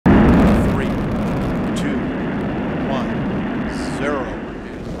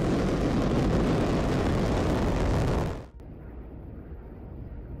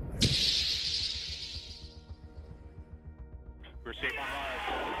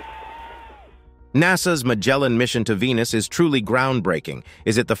NASA's Magellan mission to Venus is truly groundbreaking.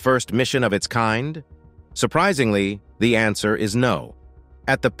 Is it the first mission of its kind? Surprisingly, the answer is no.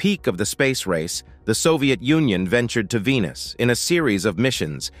 At the peak of the space race, the Soviet Union ventured to Venus in a series of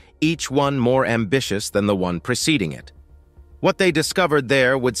missions, each one more ambitious than the one preceding it. What they discovered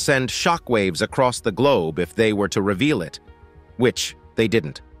there would send shockwaves across the globe if they were to reveal it, which they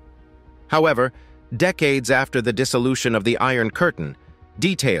didn't. However, decades after the dissolution of the Iron Curtain,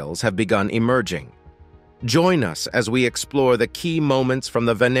 details have begun emerging. Join us as we explore the key moments from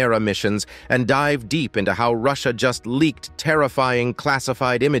the Venera missions and dive deep into how Russia just leaked terrifying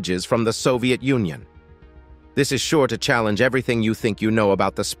classified images from the Soviet Union. This is sure to challenge everything you think you know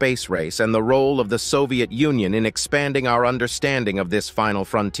about the space race and the role of the Soviet Union in expanding our understanding of this final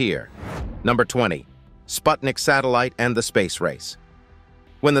frontier. Number 20. Sputnik satellite and the space race.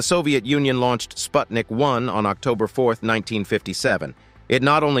 When the Soviet Union launched Sputnik 1 on October 4, 1957, it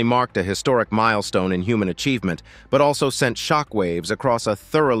not only marked a historic milestone in human achievement, but also sent shockwaves across a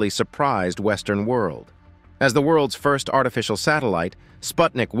thoroughly surprised Western world. As the world's first artificial satellite,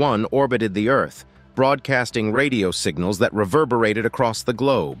 Sputnik 1 orbited the Earth, broadcasting radio signals that reverberated across the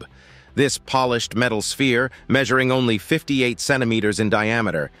globe. This polished metal sphere, measuring only 58 centimeters in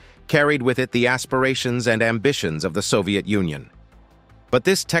diameter, carried with it the aspirations and ambitions of the Soviet Union. But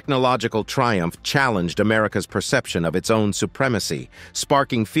this technological triumph challenged America's perception of its own supremacy,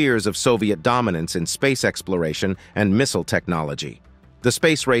 sparking fears of Soviet dominance in space exploration and missile technology. The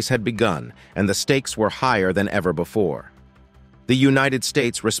space race had begun, and the stakes were higher than ever before. The United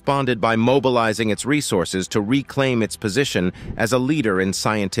States responded by mobilizing its resources to reclaim its position as a leader in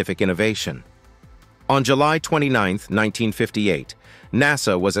scientific innovation. On July 29, 1958,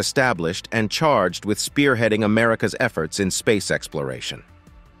 NASA was established and charged with spearheading America's efforts in space exploration.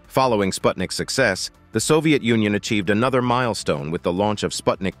 Following Sputnik's success, the Soviet Union achieved another milestone with the launch of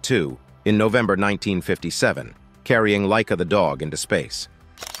Sputnik 2 in November 1957, carrying Laika the dog into space.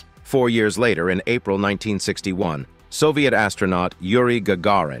 4 years later, in April 1961, Soviet astronaut Yuri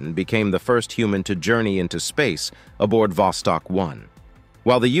Gagarin became the first human to journey into space aboard Vostok 1.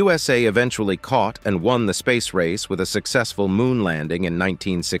 While the USA eventually caught and won the space race with a successful moon landing in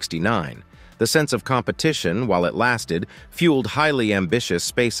 1969, the sense of competition, while it lasted, fueled highly ambitious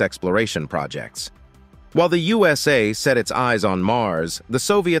space exploration projects. While the USA set its eyes on Mars, the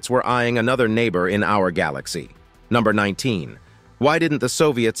Soviets were eyeing another neighbor in our galaxy. Number 19. Why didn't the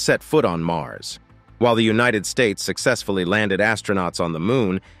Soviets set foot on Mars? While the United States successfully landed astronauts on the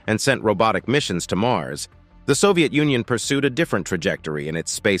moon and sent robotic missions to Mars, the Soviet Union pursued a different trajectory in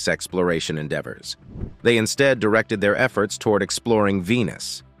its space exploration endeavors. They instead directed their efforts toward exploring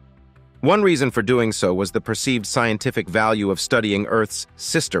Venus. One reason for doing so was the perceived scientific value of studying Earth's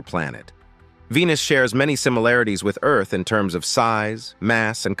sister planet. Venus shares many similarities with Earth in terms of size,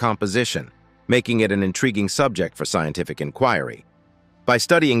 mass, and composition, making it an intriguing subject for scientific inquiry. By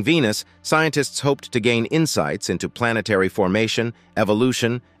studying Venus, scientists hoped to gain insights into planetary formation,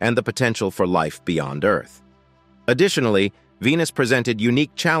 evolution, and the potential for life beyond Earth. Additionally, Venus presented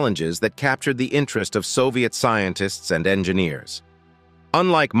unique challenges that captured the interest of Soviet scientists and engineers.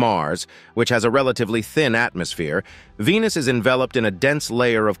 Unlike Mars, which has a relatively thin atmosphere, Venus is enveloped in a dense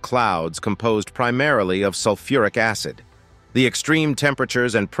layer of clouds composed primarily of sulfuric acid. The extreme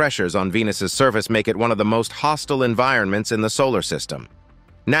temperatures and pressures on Venus's surface make it one of the most hostile environments in the solar system.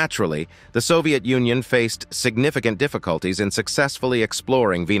 Naturally, the Soviet Union faced significant difficulties in successfully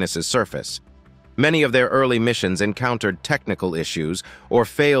exploring Venus's surface. Many of their early missions encountered technical issues or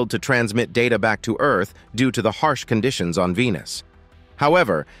failed to transmit data back to Earth due to the harsh conditions on Venus.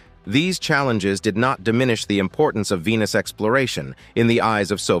 However, these challenges did not diminish the importance of Venus exploration in the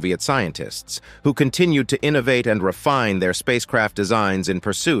eyes of Soviet scientists, who continued to innovate and refine their spacecraft designs in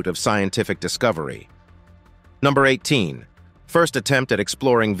pursuit of scientific discovery. Number 18. First attempt at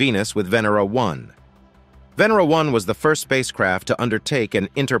exploring Venus with Venera 1. Venera 1 was the first spacecraft to undertake an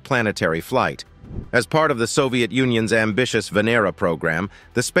interplanetary flight. As part of the Soviet Union's ambitious Venera program,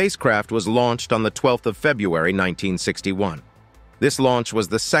 the spacecraft was launched on the 12th of February 1961. This launch was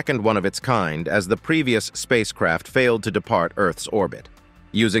the second one of its kind, as the previous spacecraft failed to depart Earth's orbit.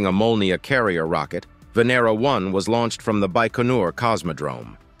 Using a Molniya carrier rocket, Venera 1 was launched from the Baikonur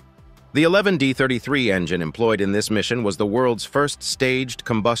Cosmodrome. The 11D-33 engine employed in this mission was the world's first staged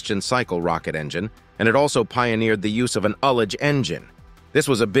combustion cycle rocket engine, and it also pioneered the use of an ullage engine. This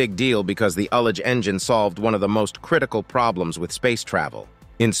was a big deal because the ullage engine solved one of the most critical problems with space travel.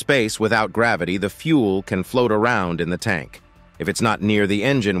 In space, without gravity, the fuel can float around in the tank. If it's not near the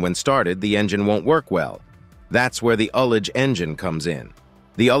engine when started, the engine won't work well. That's where the ullage engine comes in.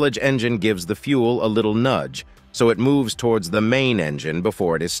 The ullage engine gives the fuel a little nudge, so it moves towards the main engine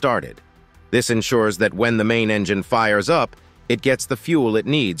before it is started. This ensures that when the main engine fires up, it gets the fuel it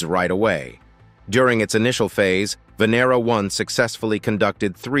needs right away. During its initial phase, Venera 1 successfully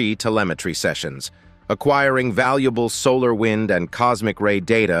conducted 3 telemetry sessions, acquiring valuable solar wind and cosmic ray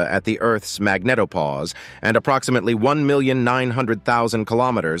data at the Earth's magnetopause and approximately 1,900,000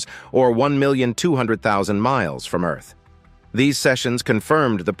 kilometers or 1,200,000 miles from Earth. These sessions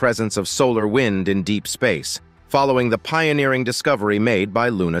confirmed the presence of solar wind in deep space, following the pioneering discovery made by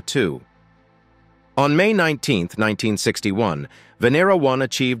Luna 2. On May 19, 1961, Venera 1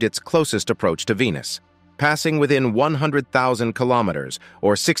 achieved its closest approach to Venus, passing within 100,000 kilometers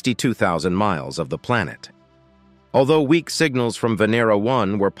or 62,000 miles of the planet. Although weak signals from Venera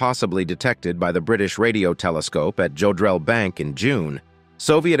 1 were possibly detected by the British radio telescope at Jodrell Bank in June,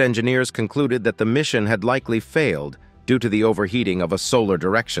 Soviet engineers concluded that the mission had likely failed due to the overheating of a solar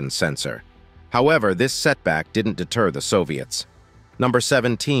direction sensor. However, this setback didn't deter the Soviets. Number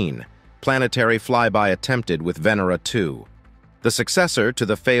 17. Planetary flyby attempted with Venera 2. The successor to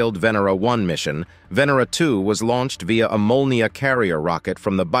the failed Venera 1 mission, Venera 2 was launched via a Molniya carrier rocket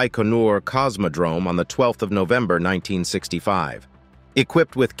from the Baikonur Cosmodrome on the 12th of November 1965.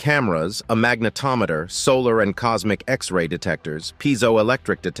 Equipped with cameras, a magnetometer, solar and cosmic X-ray detectors,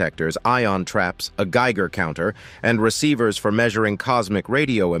 piezoelectric detectors, ion traps, a Geiger counter, and receivers for measuring cosmic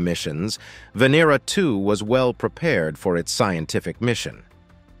radio emissions, Venera 2 was well prepared for its scientific mission.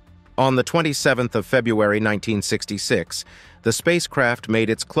 On the 27th of February 1966, the spacecraft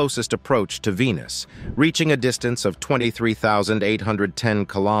made its closest approach to Venus, reaching a distance of 23,810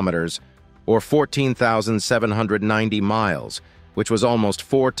 kilometers, or 14,790 miles, which was almost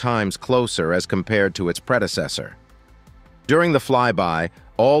 4 times closer as compared to its predecessor. During the flyby,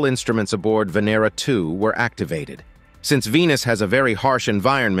 all instruments aboard Venera 2 were activated. Since Venus has a very harsh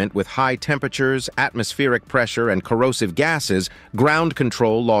environment with high temperatures, atmospheric pressure, and corrosive gases, ground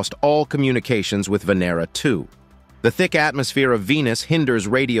control lost all communications with Venera 2. The thick atmosphere of Venus hinders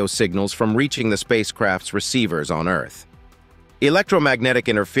radio signals from reaching the spacecraft's receivers on Earth. Electromagnetic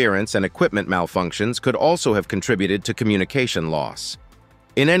interference and equipment malfunctions could also have contributed to communication loss.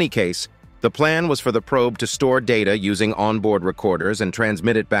 In any case, the plan was for the probe to store data using onboard recorders and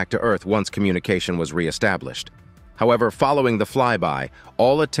transmit it back to Earth once communication was re-established. However, following the flyby,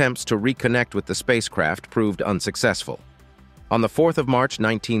 all attempts to reconnect with the spacecraft proved unsuccessful. On the 4th of March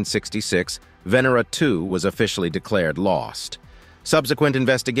 1966, Venera 2 was officially declared lost. Subsequent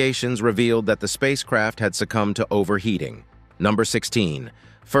investigations revealed that the spacecraft had succumbed to overheating. Number 16.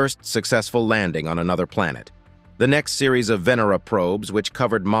 First successful landing on another planet. The next series of Venera probes, which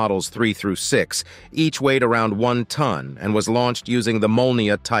covered models 3 through 6, each weighed around 1 ton and was launched using the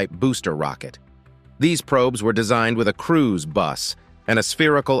Molniya-type booster rocket. These probes were designed with a cruise bus and a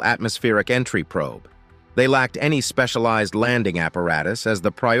spherical atmospheric entry probe. They lacked any specialized landing apparatus, as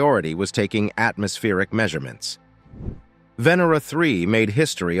the priority was taking atmospheric measurements. Venera 3 made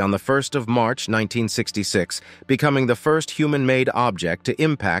history on the 1st of March 1966, becoming the first human-made object to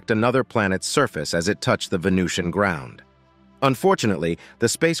impact another planet's surface as it touched the Venusian ground. Unfortunately, the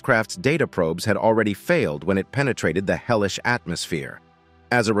spacecraft's data probes had already failed when it penetrated the hellish atmosphere.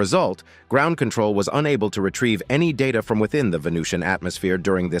 As a result, ground control was unable to retrieve any data from within the Venusian atmosphere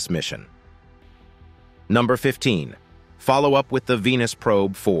during this mission. Number 15. Follow-up with the Venus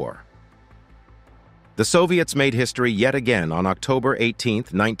Probe 4. The Soviets made history yet again on October 18,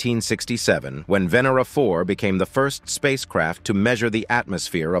 1967, when Venera 4 became the first spacecraft to measure the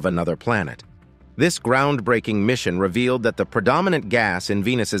atmosphere of another planet. This groundbreaking mission revealed that the predominant gas in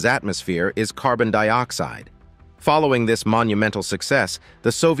Venus's atmosphere is carbon dioxide. Following this monumental success,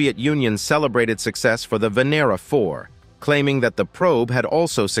 the Soviet Union celebrated success for the Venera 4, claiming that the probe had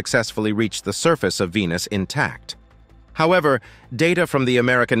also successfully reached the surface of Venus intact. However, data from the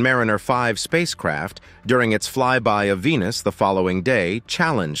American Mariner 5 spacecraft during its flyby of Venus the following day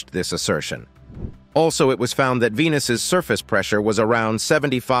challenged this assertion. Also, it was found that Venus's surface pressure was around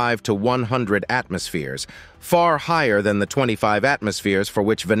 75 to 100 atmospheres, far higher than the 25 atmospheres for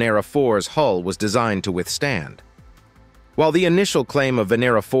which Venera 4's hull was designed to withstand. While the initial claim of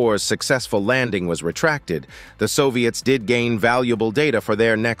Venera 4's successful landing was retracted, the Soviets did gain valuable data for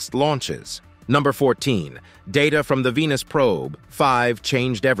their next launches. Number 14. Data from the Venus Probe 5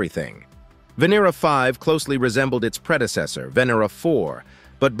 changed everything. Venera 5 closely resembled its predecessor, Venera 4,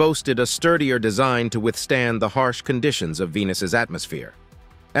 but boasted a sturdier design to withstand the harsh conditions of Venus's atmosphere.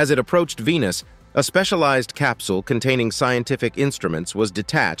 As it approached Venus, a specialized capsule containing scientific instruments was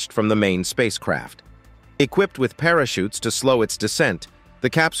detached from the main spacecraft. Equipped with parachutes to slow its descent, the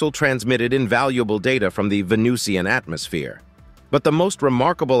capsule transmitted invaluable data from the Venusian atmosphere. But the most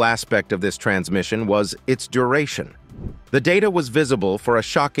remarkable aspect of this transmission was its duration. The data was visible for a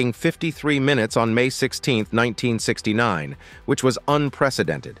shocking 53 minutes on May 16, 1969, which was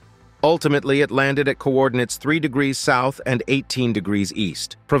unprecedented. Ultimately, it landed at coordinates 3 degrees south and 18 degrees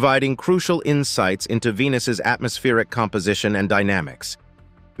east, providing crucial insights into Venus's atmospheric composition and dynamics.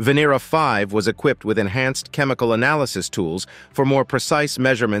 Venera 5 was equipped with enhanced chemical analysis tools for more precise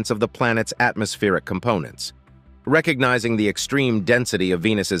measurements of the planet's atmospheric components. Recognizing the extreme density of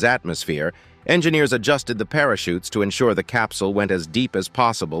Venus's atmosphere, engineers adjusted the parachutes to ensure the capsule went as deep as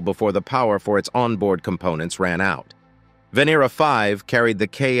possible before the power for its onboard components ran out. Venera 5 carried the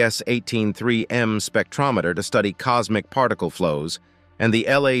KS-183M spectrometer to study cosmic particle flows and the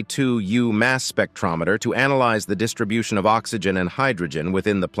La2U mass spectrometer to analyze the distribution of oxygen and hydrogen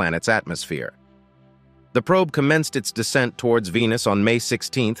within the planet's atmosphere. The probe commenced its descent towards Venus on May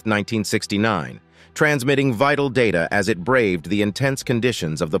 16, 1969, transmitting vital data as it braved the intense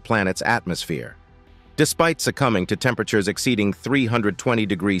conditions of the planet's atmosphere. Despite succumbing to temperatures exceeding 320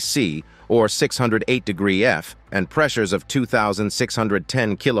 degrees C or 608 degrees F and pressures of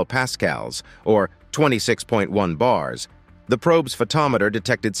 2,610 kilopascals or 26.1 bars, the probe's photometer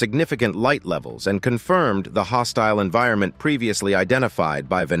detected significant light levels and confirmed the hostile environment previously identified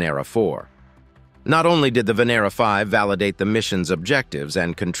by Venera 4. Not only did the Venera 5 validate the mission's objectives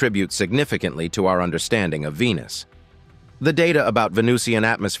and contribute significantly to our understanding of Venus, the data about Venusian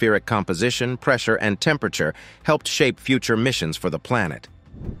atmospheric composition, pressure, and temperature helped shape future missions for the planet.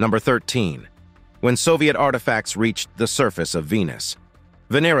 Number 13. When Soviet artifacts reached the surface of Venus.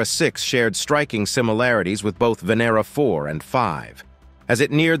 Venera 6 shared striking similarities with both Venera 4 and 5. As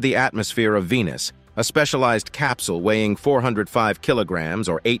it neared the atmosphere of Venus, a specialized capsule weighing 405 kilograms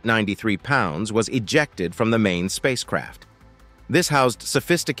or 893 pounds was ejected from the main spacecraft. This housed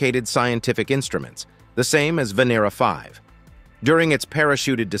sophisticated scientific instruments, the same as Venera 5. During its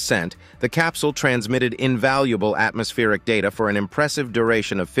parachuted descent, the capsule transmitted invaluable atmospheric data for an impressive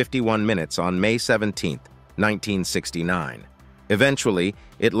duration of 51 minutes on May 17, 1969. Eventually,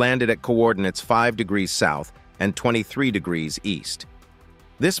 it landed at coordinates 5 degrees south and 23 degrees east.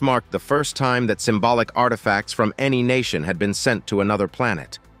 This marked the first time that symbolic artifacts from any nation had been sent to another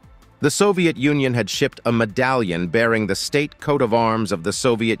planet. The Soviet Union had shipped a medallion bearing the state coat of arms of the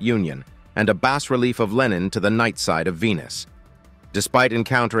Soviet Union and a bas-relief of Lenin to the night side of Venus. Despite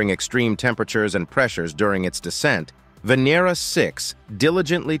encountering extreme temperatures and pressures during its descent, Venera 6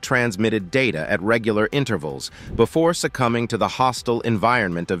 diligently transmitted data at regular intervals before succumbing to the hostile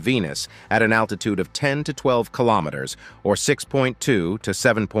environment of Venus at an altitude of 10 to 12 kilometers or 6.2 to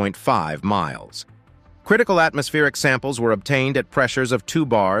 7.5 miles. Critical atmospheric samples were obtained at pressures of 2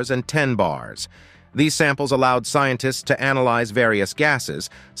 bars and 10 bars. These samples allowed scientists to analyze various gases,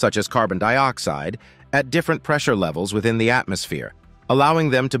 such as carbon dioxide, at different pressure levels within the atmosphere, allowing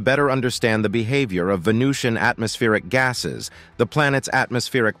them to better understand the behavior of Venusian atmospheric gases, the planet's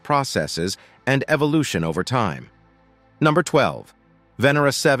atmospheric processes, and evolution over time. Number 12.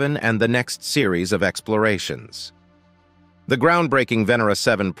 Venera 7 and the next series of explorations. The groundbreaking Venera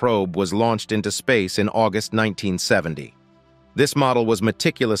 7 probe was launched into space in August 1970. This model was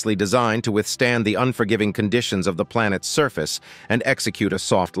meticulously designed to withstand the unforgiving conditions of the planet's surface and execute a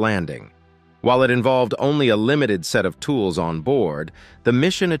soft landing. While it involved only a limited set of tools on board, the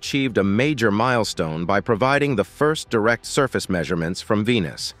mission achieved a major milestone by providing the first direct surface measurements from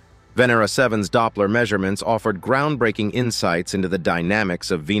Venus. Venera 7's Doppler measurements offered groundbreaking insights into the dynamics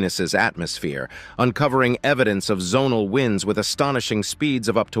of Venus's atmosphere, uncovering evidence of zonal winds with astonishing speeds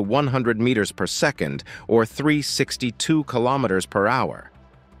of up to 100 meters per second or 362 kilometers per hour.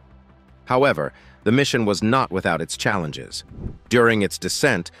 However, the mission was not without its challenges. During its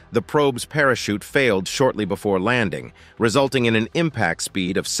descent, the probe's parachute failed shortly before landing, resulting in an impact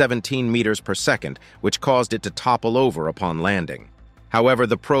speed of 17 meters per second, which caused it to topple over upon landing. However,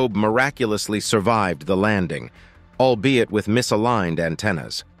 the probe miraculously survived the landing, albeit with misaligned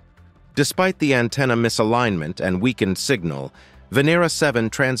antennas. Despite the antenna misalignment and weakened signal, Venera 7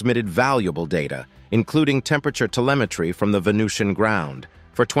 transmitted valuable data, including temperature telemetry from the Venusian ground,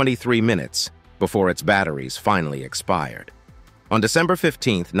 for 23 minutes, before its batteries finally expired. On December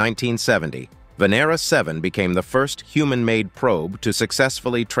 15, 1970, Venera 7 became the first human-made probe to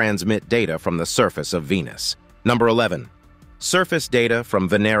successfully transmit data from the surface of Venus. Number 11. Surface data from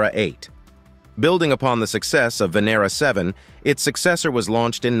Venera 8. Building upon the success of Venera 7, its successor was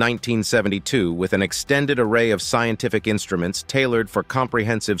launched in 1972 with an extended array of scientific instruments tailored for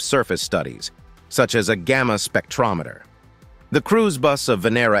comprehensive surface studies, such as a gamma spectrometer. The cruise bus of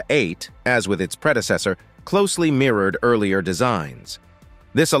Venera 8, as with its predecessor, closely mirrored earlier designs.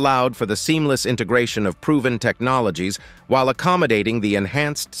 This allowed for the seamless integration of proven technologies while accommodating the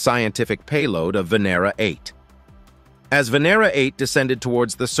enhanced scientific payload of Venera 8. As Venera 8 descended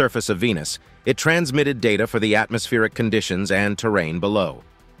towards the surface of Venus, it transmitted data for the atmospheric conditions and terrain below.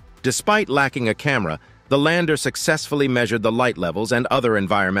 Despite lacking a camera, the lander successfully measured the light levels and other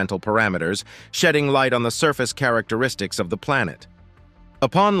environmental parameters, shedding light on the surface characteristics of the planet.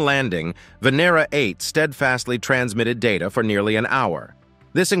 Upon landing, Venera 8 steadfastly transmitted data for nearly an hour.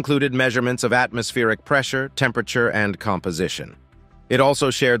 This included measurements of atmospheric pressure, temperature, and composition. It also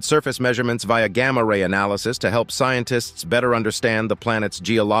shared surface measurements via gamma-ray analysis to help scientists better understand the planet's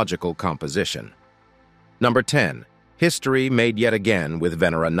geological composition. Number 10. History made yet again with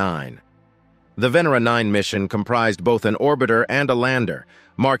Venera 9. The Venera 9 mission comprised both an orbiter and a lander,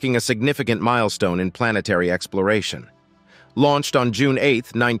 marking a significant milestone in planetary exploration. Launched on June 8,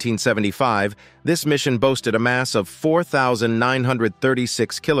 1975, this mission boasted a mass of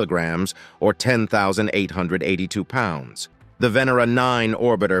 4,936 kilograms, or 10,882 pounds. The Venera 9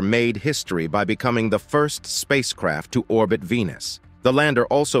 orbiter made history by becoming the first spacecraft to orbit Venus. The lander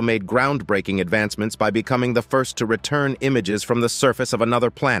also made groundbreaking advancements by becoming the first to return images from the surface of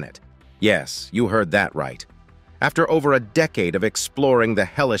another planet. Yes, you heard that right. After over a decade of exploring the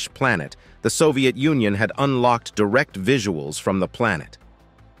hellish planet, the Soviet Union had unlocked direct visuals from the planet.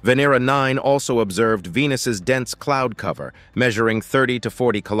 Venera 9 also observed Venus's dense cloud cover, measuring 30 to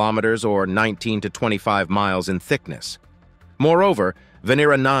 40 kilometers or 19 to 25 miles in thickness. Moreover,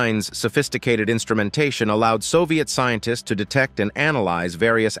 Venera 9's sophisticated instrumentation allowed Soviet scientists to detect and analyze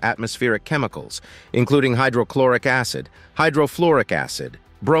various atmospheric chemicals, including hydrochloric acid, hydrofluoric acid,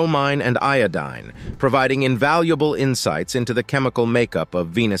 bromine, and iodine, providing invaluable insights into the chemical makeup of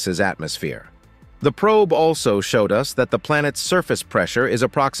Venus's atmosphere. The probe also showed us that the planet's surface pressure is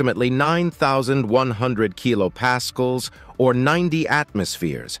approximately 9,100 kilopascals, or 90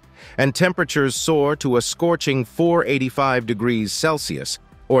 atmospheres, and temperatures soar to a scorching 485 degrees Celsius,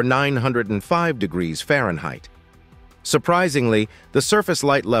 or 905 degrees Fahrenheit. Surprisingly, the surface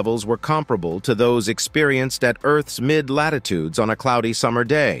light levels were comparable to those experienced at Earth's mid-latitudes on a cloudy summer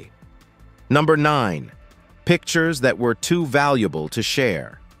day. Number 9. Pictures that were too valuable to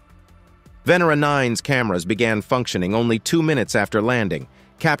share. Venera 9's cameras began functioning only 2 minutes after landing,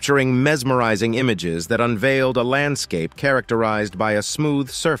 capturing mesmerizing images that unveiled a landscape characterized by a smooth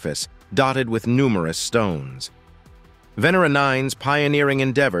surface dotted with numerous stones. Venera 9's pioneering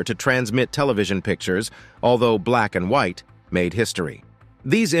endeavor to transmit television pictures, although black and white, made history.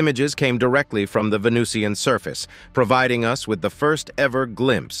 These images came directly from the Venusian surface, providing us with the first-ever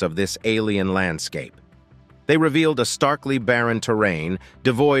glimpse of this alien landscape. They revealed a starkly barren terrain,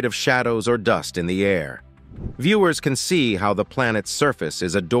 devoid of shadows or dust in the air. Viewers can see how the planet's surface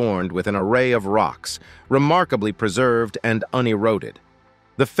is adorned with an array of rocks, remarkably preserved and uneroded.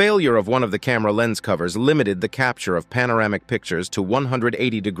 The failure of one of the camera lens covers limited the capture of panoramic pictures to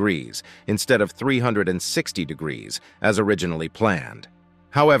 180 degrees instead of 360 degrees, as originally planned.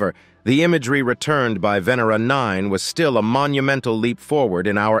 However, the imagery returned by Venera 9 was still a monumental leap forward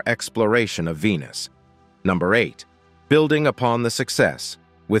in our exploration of Venus. Number 8. Building upon the success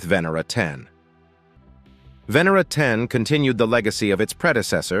with Venera 10. Venera 10 continued the legacy of its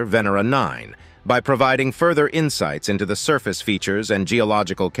predecessor, Venera 9, by providing further insights into the surface features and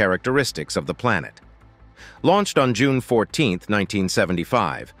geological characteristics of the planet. Launched on June 14,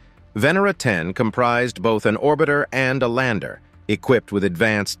 1975, Venera 10 comprised both an orbiter and a lander, equipped with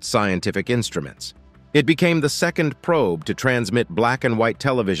advanced scientific instruments. It became the second probe to transmit black and white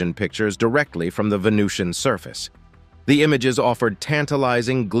television pictures directly from the Venusian surface. The images offered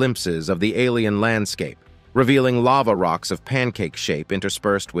tantalizing glimpses of the alien landscape, revealing lava rocks of pancake shape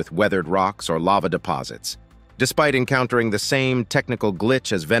interspersed with weathered rocks or lava deposits. Despite encountering the same technical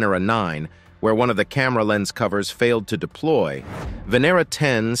glitch as Venera 9, where one of the camera lens covers failed to deploy, Venera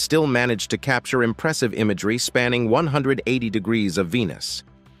 10 still managed to capture impressive imagery spanning 180 degrees of Venus.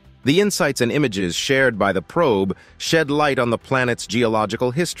 The insights and images shared by the probe shed light on the planet's geological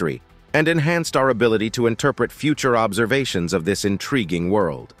history and enhanced our ability to interpret future observations of this intriguing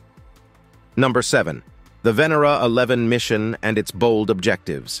world. Number 7. The Venera 11 mission and its bold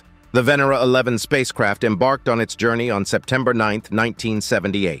objectives. The Venera 11 spacecraft embarked on its journey on September 9,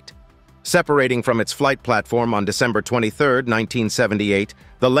 1978. Separating from its flight platform on December 23, 1978,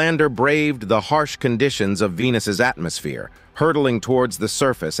 the lander braved the harsh conditions of Venus's atmosphere, hurtling towards the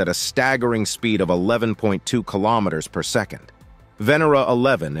surface at a staggering speed of 11.2 kilometers per second. Venera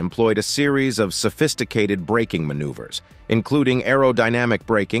 11 employed a series of sophisticated braking maneuvers, including aerodynamic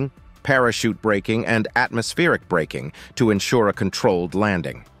braking, parachute braking, and atmospheric braking to ensure a controlled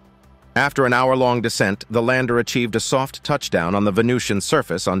landing. After an hour-long descent, the lander achieved a soft touchdown on the Venusian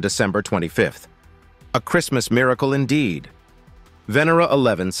surface on December 25th. A Christmas miracle indeed. Venera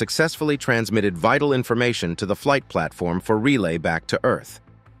 11 successfully transmitted vital information to the flight platform for relay back to Earth.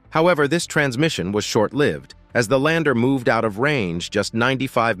 However, this transmission was short-lived, as the lander moved out of range just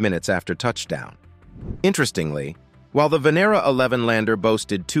 95 minutes after touchdown. Interestingly, while the Venera 11 lander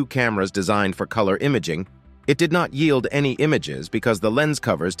boasted 2 cameras designed for color imaging, it did not yield any images because the lens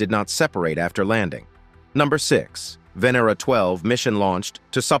covers did not separate after landing. Number 6. Venera 12 mission launched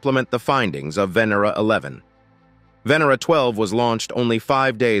to supplement the findings of Venera 11. Venera 12 was launched only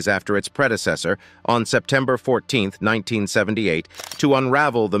 5 days after its predecessor on September 14, 1978, to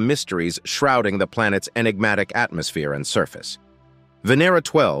unravel the mysteries shrouding the planet's enigmatic atmosphere and surface. Venera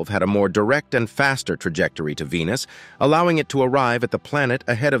 12 had a more direct and faster trajectory to Venus, allowing it to arrive at the planet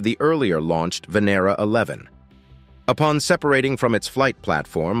ahead of the earlier launched Venera 11. Upon separating from its flight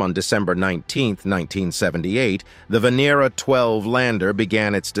platform on December 19, 1978, the Venera 12 lander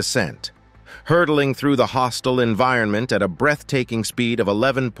began its descent. Hurtling through the hostile environment at a breathtaking speed of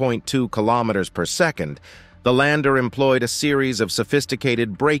 11.2 kilometers per second, the lander employed a series of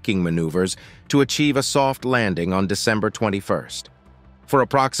sophisticated braking maneuvers to achieve a soft landing on December 21st. For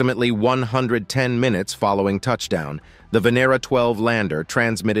approximately 110 minutes following touchdown, the Venera 12 lander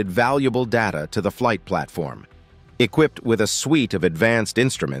transmitted valuable data to the flight platform. Equipped with a suite of advanced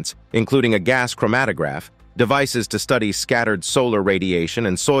instruments, including a gas chromatograph, devices to study scattered solar radiation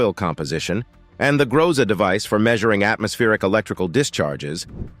and soil composition, and the GROZA device for measuring atmospheric electrical discharges,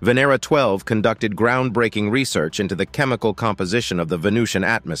 Venera 12 conducted groundbreaking research into the chemical composition of the Venusian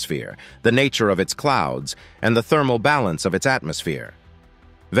atmosphere, the nature of its clouds, and the thermal balance of its atmosphere.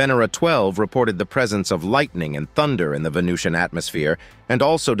 Venera 12 reported the presence of lightning and thunder in the Venusian atmosphere and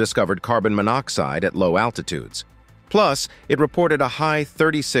also discovered carbon monoxide at low altitudes. Plus, it reported a high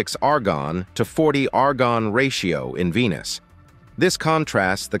 36 argon to 40 argon ratio in Venus. This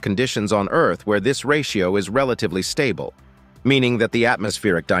contrasts the conditions on Earth where this ratio is relatively stable, meaning that the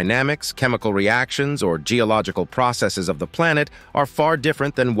atmospheric dynamics, chemical reactions, or geological processes of the planet are far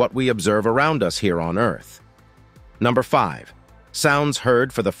different than what we observe around us here on Earth. Number 5. Sounds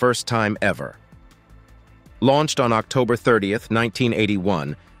heard for the first time ever. Launched on October 30,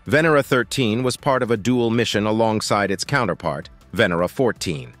 1981, Venera 13 was part of a dual mission alongside its counterpart, Venera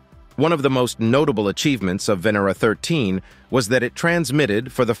 14. One of the most notable achievements of Venera 13 was that it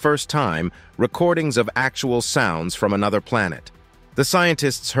transmitted, for the first time, recordings of actual sounds from another planet. The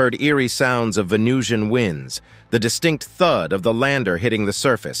scientists heard eerie sounds of Venusian winds, the distinct thud of the lander hitting the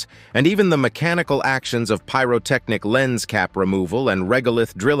surface, and even the mechanical actions of pyrotechnic lens cap removal and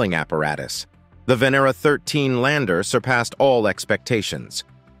regolith drilling apparatus. The Venera 13 lander surpassed all expectations.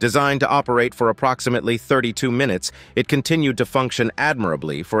 Designed to operate for approximately 32 minutes, it continued to function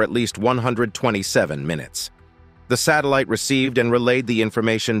admirably for at least 127 minutes. The satellite received and relayed the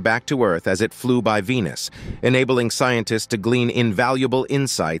information back to Earth as it flew by Venus, enabling scientists to glean invaluable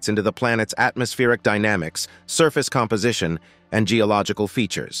insights into the planet's atmospheric dynamics, surface composition, and geological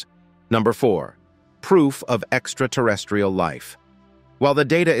features. Number 4. Proof of extraterrestrial life. While the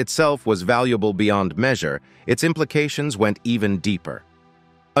data itself was valuable beyond measure, its implications went even deeper.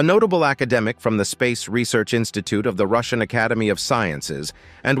 A notable academic from the Space Research Institute of the Russian Academy of Sciences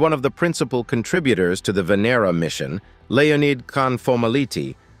and one of the principal contributors to the Venera mission, Leonid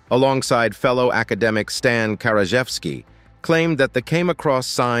Konfomality, alongside fellow academic Stan Karajevsky, claimed that they came across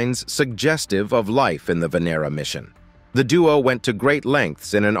signs suggestive of life in the Venera mission. The duo went to great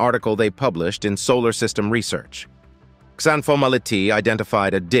lengths in an article they published in Solar System Research. Konfomality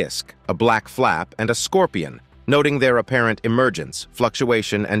identified a disk, a black flap, and a scorpion, noting their apparent emergence,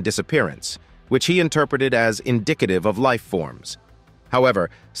 fluctuation, and disappearance, which he interpreted as indicative of life forms. However,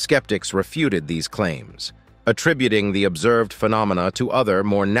 skeptics refuted these claims, attributing the observed phenomena to other,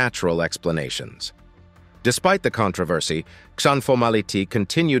 more natural explanations. Despite the controversy, Konfomality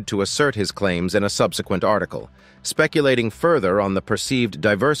continued to assert his claims in a subsequent article, speculating further on the perceived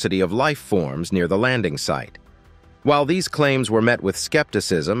diversity of life forms near the landing site. While these claims were met with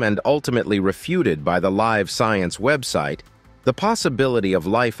skepticism and ultimately refuted by the Live Science website, the possibility of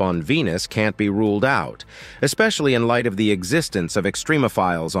life on Venus can't be ruled out, especially in light of the existence of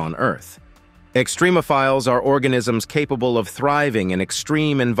extremophiles on Earth. Extremophiles are organisms capable of thriving in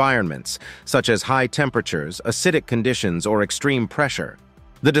extreme environments, such as high temperatures, acidic conditions, or extreme pressure.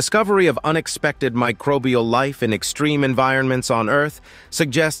 The discovery of unexpected microbial life in extreme environments on Earth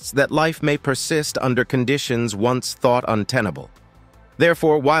suggests that life may persist under conditions once thought untenable.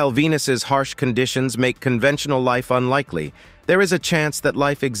 Therefore, while Venus's harsh conditions make conventional life unlikely, there is a chance that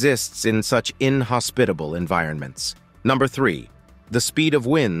life exists in such inhospitable environments. Number 3. The speed of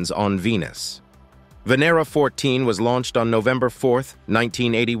winds on Venus. Venera 14 was launched on November 4,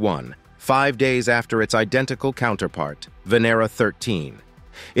 1981, 5 days after its identical counterpart, Venera 13.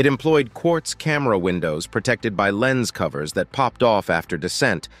 It employed quartz camera windows protected by lens covers that popped off after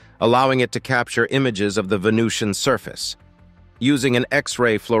descent, allowing it to capture images of the Venusian surface. Using an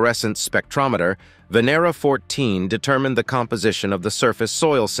X-ray fluorescence spectrometer, Venera 14 determined the composition of the surface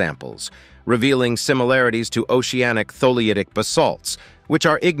soil samples, revealing similarities to oceanic tholeiitic basalts, which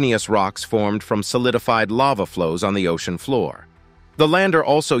are igneous rocks formed from solidified lava flows on the ocean floor. The lander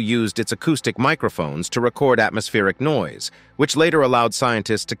also used its acoustic microphones to record atmospheric noise, which later allowed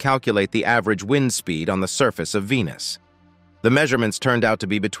scientists to calculate the average wind speed on the surface of Venus. The measurements turned out to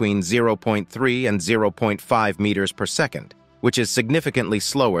be between 0.3 and 0.5 meters per second, which is significantly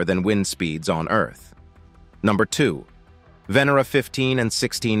slower than wind speeds on Earth. Number 2. Venera 15 and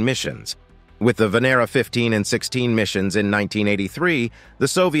 16 missions. With the Venera 15 and 16 missions in 1983, the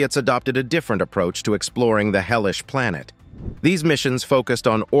Soviets adopted a different approach to exploring the hellish planet. These missions focused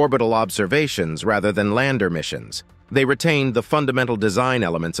on orbital observations rather than lander missions. They retained the fundamental design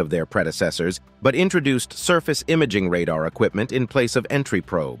elements of their predecessors, but introduced surface imaging radar equipment in place of entry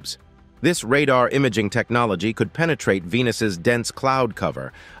probes. This radar imaging technology could penetrate Venus's dense cloud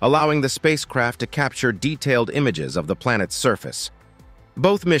cover, allowing the spacecraft to capture detailed images of the planet's surface.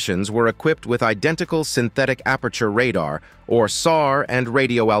 Both missions were equipped with identical synthetic aperture radar, or SAR, and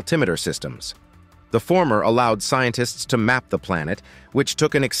radio altimeter systems. The former allowed scientists to map the planet, which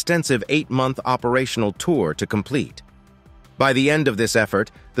took an extensive 8-month operational tour to complete. By the end of this effort,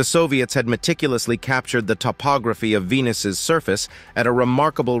 the Soviets had meticulously captured the topography of Venus's surface at a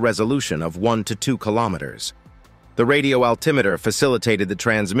remarkable resolution of 1 to 2 kilometers. The radio altimeter facilitated the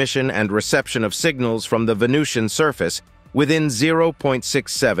transmission and reception of signals from the Venusian surface within 0.67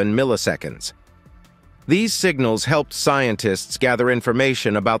 milliseconds. These signals helped scientists gather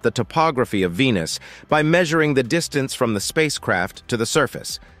information about the topography of Venus by measuring the distance from the spacecraft to the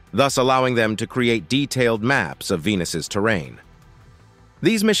surface, thus allowing them to create detailed maps of Venus's terrain.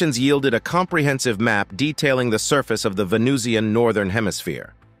 These missions yielded a comprehensive map detailing the surface of the Venusian northern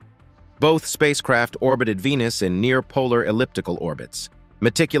hemisphere. Both spacecraft orbited Venus in near-polar elliptical orbits,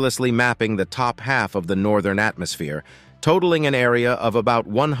 meticulously mapping the top half of the northern atmosphere, totaling an area of about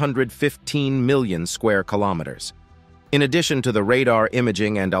 115 million square kilometers. In addition to the radar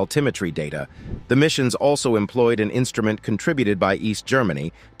imaging and altimetry data, the missions also employed an instrument contributed by East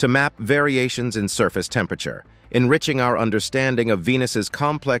Germany to map variations in surface temperature, enriching our understanding of Venus's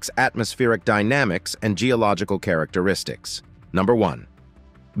complex atmospheric dynamics and geological characteristics. Number 1.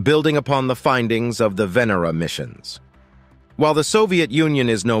 Building upon the findings of the Venera missions. While the Soviet Union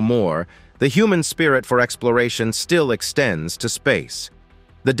is no more, the human spirit for exploration still extends to space.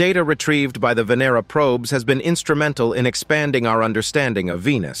 The data retrieved by the Venera probes has been instrumental in expanding our understanding of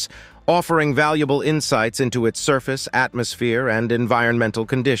Venus, offering valuable insights into its surface, atmosphere, and environmental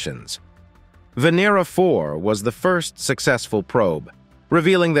conditions. Venera 4 was the first successful probe,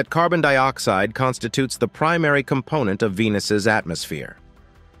 revealing that carbon dioxide constitutes the primary component of Venus's atmosphere.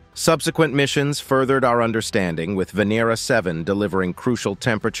 Subsequent missions furthered our understanding, with Venera 7 delivering crucial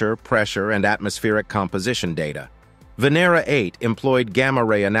temperature, pressure, and atmospheric composition data. Venera 8 employed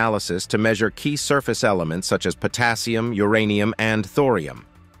gamma-ray analysis to measure key surface elements such as potassium, uranium, and thorium.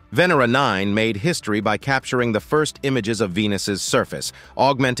 Venera 9 made history by capturing the first images of Venus's surface,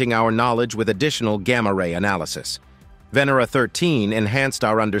 augmenting our knowledge with additional gamma-ray analysis. Venera 13 enhanced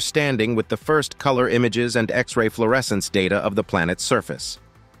our understanding with the first color images and X-ray fluorescence data of the planet's surface.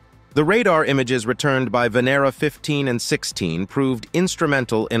 The radar images returned by Venera 15 and 16 proved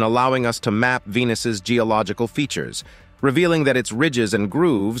instrumental in allowing us to map Venus's geological features, revealing that its ridges and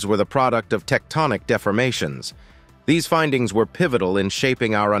grooves were the product of tectonic deformations. These findings were pivotal in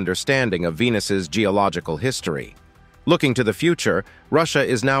shaping our understanding of Venus's geological history. Looking to the future, Russia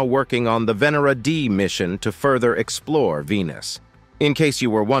is now working on the Venera D mission to further explore Venus. In case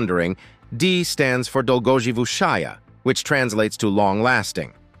you were wondering, D stands for Dolgozhivusshaya, which translates to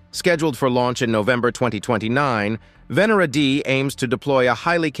long-lasting. Scheduled for launch in November 2029, Venera D aims to deploy a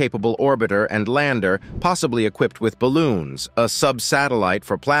highly capable orbiter and lander, possibly equipped with balloons, a sub-satellite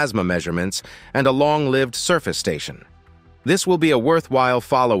for plasma measurements, and a long-lived surface station. This will be a worthwhile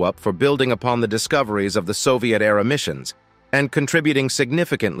follow-up for building upon the discoveries of the Soviet-era missions and contributing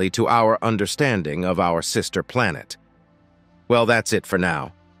significantly to our understanding of our sister planet. Well, that's it for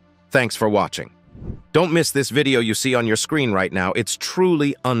now. Thanks for watching. Don't miss this video you see on your screen right now. It's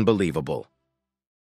truly unbelievable.